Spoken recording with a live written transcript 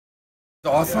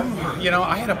Awesome. You know,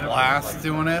 I had a blast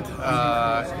doing it.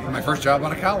 My first job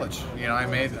out of college. You know, I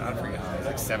made, I forget,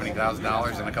 like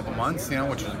 $70,000 in a couple months, you know,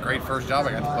 which was a great first job.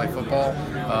 I got to play football.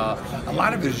 A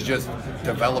lot of it is just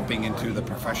developing into the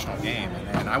professional game.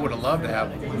 And I would have loved to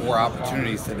have more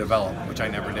opportunities to develop, which I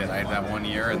never did. I had that 1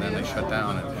 year and then they shut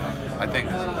down. And I think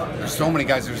there's so many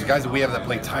guys. There's guys that we have that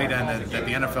play tight end that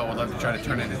the NFL would love to try to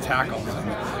turn into tackles.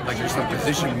 And like there's some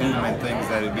position movement things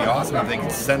that it'd be awesome if they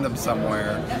could send them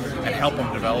somewhere and help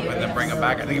them develop and then bring them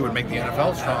back. I think it would make the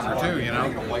NFL stronger too, you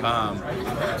know?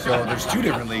 So there's two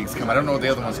different leagues coming. I don't know what the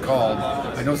other one's called.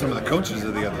 I know some of the coaches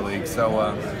of the other leagues. So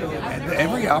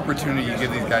every opportunity you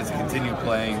give these guys to continue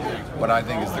playing what I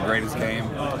think is the greatest game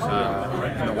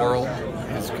in the world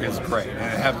is great.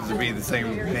 And it happens to be the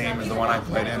same name as the one I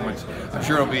played in, which I'm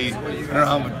sure it'll be, I don't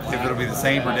know if it'll be the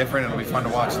same or different. It'll be fun to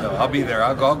watch though. I'll be there.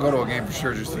 I'll go to a game for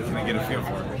sure just to kind of get a feel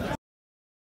for it.